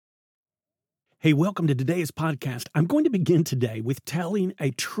Hey, welcome to today's podcast. I'm going to begin today with telling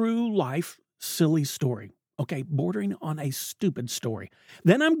a true life silly story. Okay, bordering on a stupid story.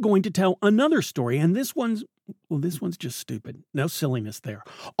 Then I'm going to tell another story, and this one's just stupid. No silliness there.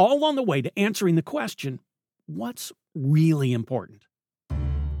 All on the way to answering the question, what's really important?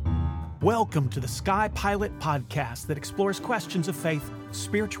 Welcome to the Sky Pilot Podcast that explores questions of faith,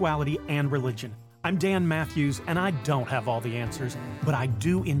 spirituality, and religion. I'm Dan Matthews, and I don't have all the answers, but I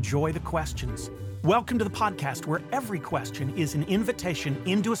do enjoy the questions. Welcome to the podcast where every question is an invitation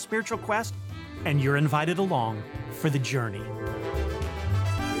into a spiritual quest, and you're invited along for the journey.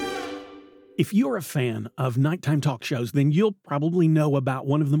 If you're a fan of nighttime talk shows, then you'll probably know about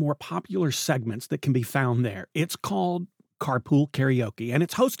one of the more popular segments that can be found there. It's called Carpool Karaoke, and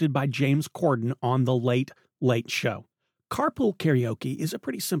it's hosted by James Corden on The Late Late Show. Carpool Karaoke is a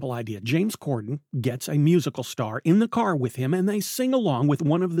pretty simple idea. James Corden gets a musical star in the car with him, and they sing along with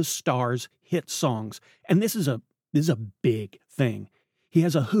one of the star's hit songs. And this is a big thing. He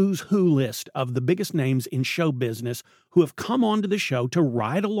has a who's who list of the biggest names in show business who have come onto the show to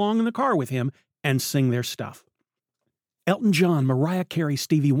ride along in the car with him and sing their stuff. Elton John, Mariah Carey,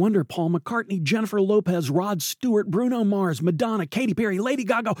 Stevie Wonder, Paul McCartney, Jennifer Lopez, Rod Stewart, Bruno Mars, Madonna, Katy Perry, Lady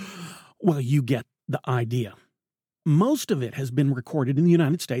Gaga. Well, you get the idea. Most of it has been recorded in the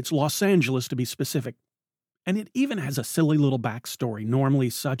United States, Los Angeles to be specific. And it even has a silly little backstory, normally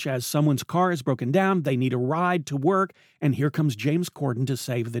such as someone's car is broken down, they need a ride to work, and here comes James Corden to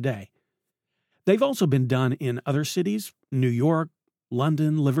save the day. They've also been done in other cities, New York,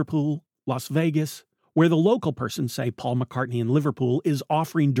 London, Liverpool, Las Vegas, where the local person, say Paul McCartney in Liverpool, is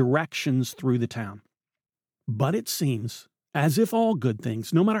offering directions through the town. But it seems as if all good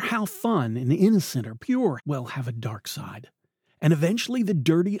things, no matter how fun and innocent or pure, will have a dark side. And eventually the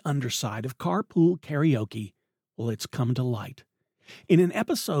dirty underside of Carpool Karaoke, well, it's come to light. In an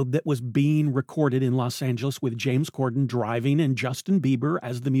episode that was being recorded in Los Angeles with James Corden driving and Justin Bieber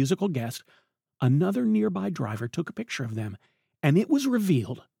as the musical guest, another nearby driver took a picture of them, and it was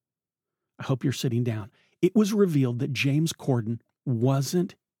revealed, I hope you're sitting down, it was revealed that James Corden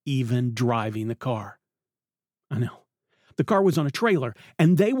wasn't even driving the car. I know. The car was on a trailer,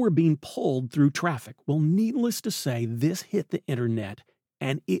 and they were being pulled through traffic. Well, needless to say, this hit the internet,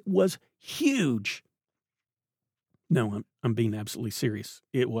 and it was huge. No, I'm being absolutely serious.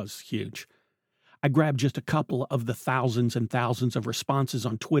 It was huge. I grabbed just a couple of the thousands and thousands of responses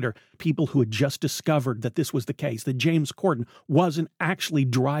on Twitter, people who had just discovered that this was the case, that James Corden wasn't actually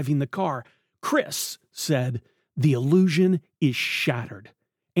driving the car. Chris said, "The illusion is shattered."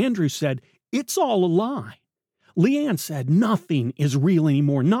 Andrew said, "It's all a lie." Leanne said, "Nothing is real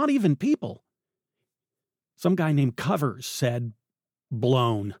anymore, not even people." Some guy named Covers said,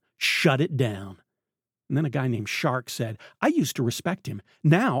 "Blown, shut it down." And then a guy named Shark said, "I used to respect him.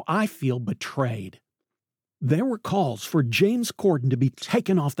 Now I feel betrayed." There were calls for James Corden to be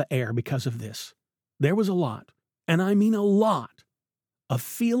taken off the air because of this. There was a lot, and I mean a lot, of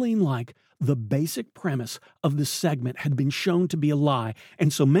feeling like the basic premise of the segment had been shown to be a lie,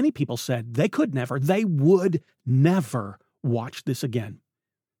 and so many people said they would never watch this again.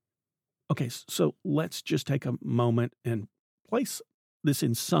 Okay, so let's just take a moment and place this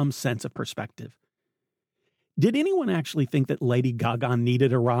in some sense of perspective. Did anyone actually think that Lady Gaga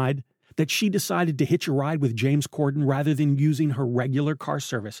needed a ride? That she decided to hitch a ride with James Corden rather than using her regular car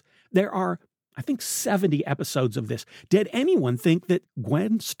service? There are, I think, 70 episodes of this. Did anyone think that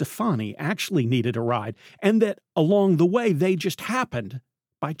Gwen Stefani actually needed a ride and that along the way they just happened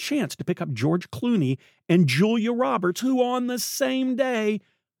by chance to pick up George Clooney and Julia Roberts, who on the same day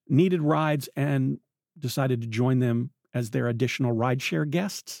needed rides and decided to join them as their additional rideshare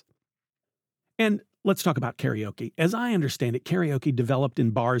guests? And let's talk about karaoke. As I understand it, karaoke developed in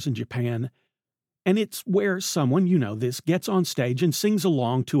bars in Japan, and it's where someone, you know this, gets on stage and sings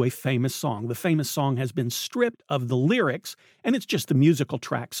along to a famous song. The famous song has been stripped of the lyrics, and it's just the musical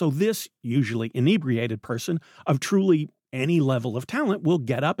track. So this usually inebriated person of truly any level of talent will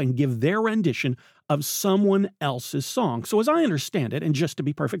get up and give their rendition of someone else's song. So as I understand it, and just to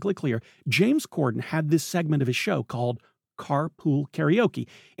be perfectly clear, James Corden had this segment of his show called Carpool Karaoke,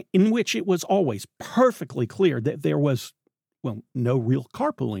 in which it was always perfectly clear that there was, well, no real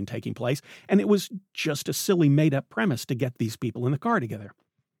carpooling taking place, and it was just a silly made-up premise to get these people in the car together.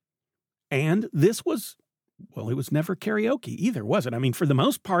 And this was, well, it was never karaoke either, was it? I mean, for the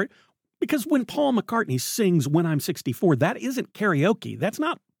most part, because when Paul McCartney sings When I'm 64, that isn't karaoke. That's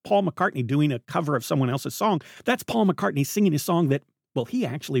not Paul McCartney doing a cover of someone else's song. That's Paul McCartney singing a song that, well, he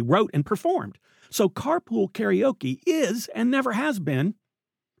actually wrote and performed. So carpool karaoke is, and never has been,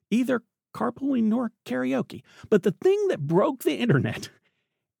 either carpooling nor karaoke. But the thing that broke the internet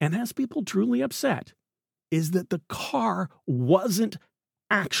and has people truly upset is that the car wasn't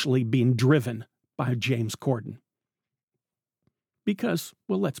actually being driven by James Corden. Because,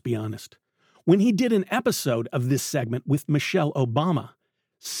 well, let's be honest, when he did an episode of this segment with Michelle Obama,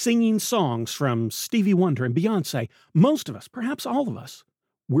 singing songs from Stevie Wonder and Beyonce, most of us, perhaps all of us,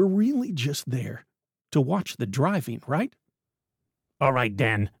 were really just there to watch the driving, right? All right,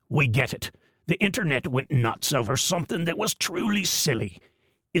 Dan, we get it. The internet went nuts over something that was truly silly.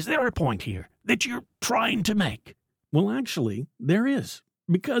 Is there a point here that you're trying to make? Well, actually, there is,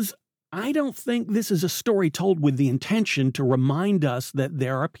 because I don't think this is a story told with the intention to remind us that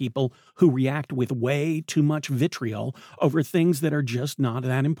there are people who react with way too much vitriol over things that are just not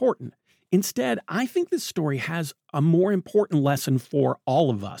that important. Instead, I think this story has a more important lesson for all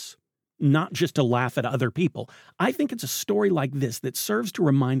of us, not just to laugh at other people. I think it's a story like this that serves to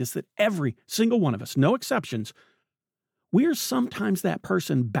remind us that every single one of us, no exceptions, we are sometimes that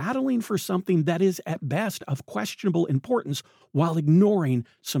person battling for something that is at best of questionable importance while ignoring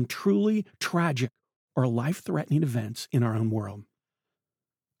some truly tragic or life-threatening events in our own world.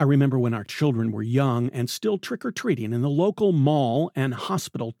 I remember when our children were young and still trick-or-treating, and the local mall and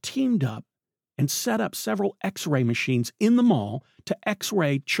hospital teamed up and set up several X-ray machines in the mall to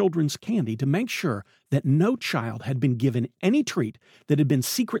X-ray children's candy to make sure that no child had been given any treat that had been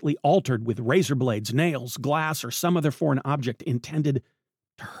secretly altered with razor blades, nails, glass, or some other foreign object intended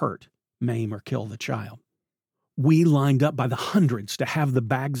to hurt, maim, or kill the child. We lined up by the hundreds to have the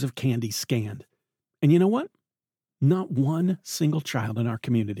bags of candy scanned. And you know what? Not one single child in our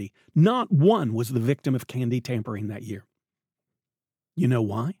community, not one was the victim of candy tampering that year. You know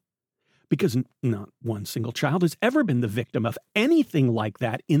why? Because not one single child has ever been the victim of anything like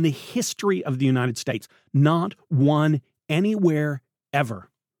that in the history of the United States. Not one anywhere ever.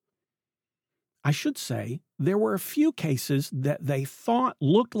 I should say there were a few cases that they thought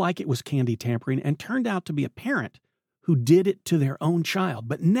looked like it was candy tampering and turned out to be a parent who did it to their own child.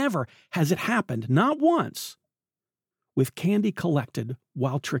 But never has it happened, not once, with candy collected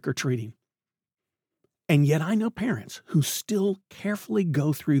while trick-or-treating. And yet I know parents who still carefully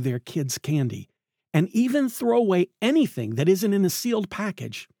go through their kids' candy and even throw away anything that isn't in a sealed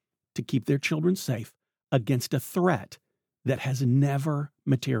package to keep their children safe against a threat that has never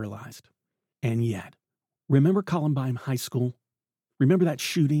materialized. And yet, remember Columbine High School? Remember that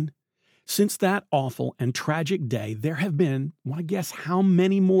shooting? Since that awful and tragic day, there have been, want to guess how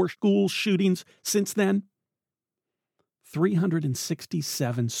many more school shootings since then?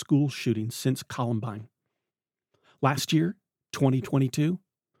 367 school shootings since Columbine. Last year, 2022,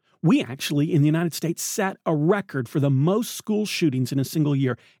 we actually in the United States set a record for the most school shootings in a single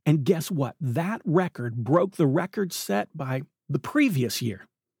year. And guess what? That record broke the record set by the previous year.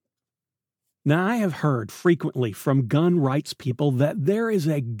 Now, I have heard frequently from gun rights people that there is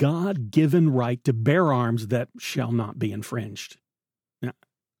a God-given right to bear arms that shall not be infringed. Now,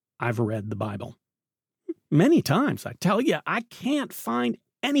 I've read the Bible many times. I tell you, I can't find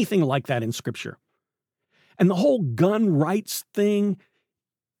anything like that in Scripture. And the whole gun rights thing,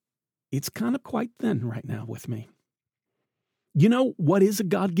 it's kind of quite thin right now with me. You know what is a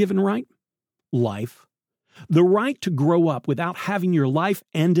God-given right? Life. The right to grow up without having your life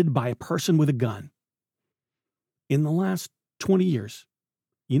ended by a person with a gun. In the last 20 years,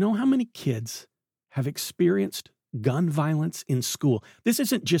 you know how many kids have experienced gun violence in school? This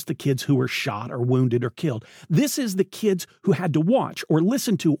isn't just the kids who were shot or wounded or killed. This is the kids who had to watch or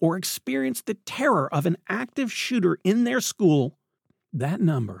listen to or experience the terror of an active shooter in their school. That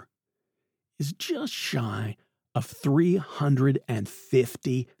number is just shy of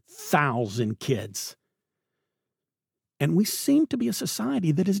 350,000 kids. And we seem to be a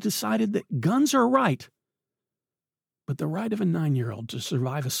society that has decided that guns are a right, but the right of a 9-year-old to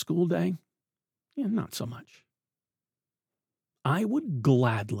survive a school day, not so much. I would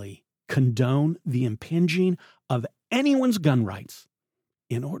gladly condone the impinging of anyone's gun rights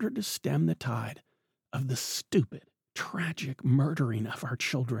in order to stem the tide of the stupid, tragic murdering of our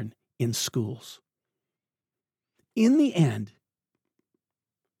children in schools. In the end,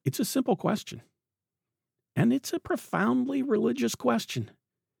 it's a simple question. And it's a profoundly religious question.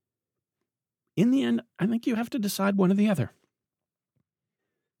 In the end, I think you have to decide one or the other.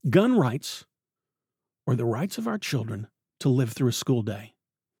 Gun rights or the rights of our children to live through a school day.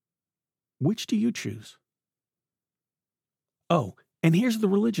 Which do you choose? Oh, and here's the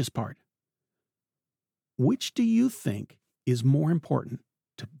religious part. Which do you think is more important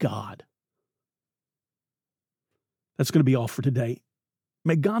to God? That's going to be all for today.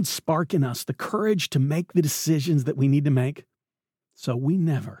 May God spark in us the courage to make the decisions that we need to make so we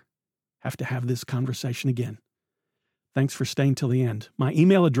never have to have this conversation again. Thanks for staying till the end. My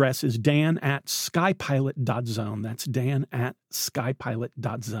email address is dan@skypilot.zone. That's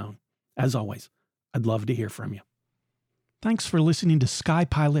dan@skypilot.zone. As always, I'd love to hear from you. Thanks for listening to Sky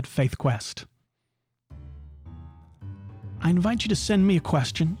Pilot Faith Quest. I invite you to send me a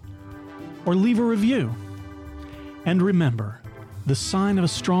question or leave a review. And remember, the sign of a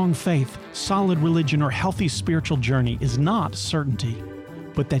strong faith, solid religion, or healthy spiritual journey is not certainty,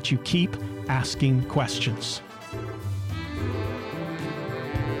 but that you keep asking questions.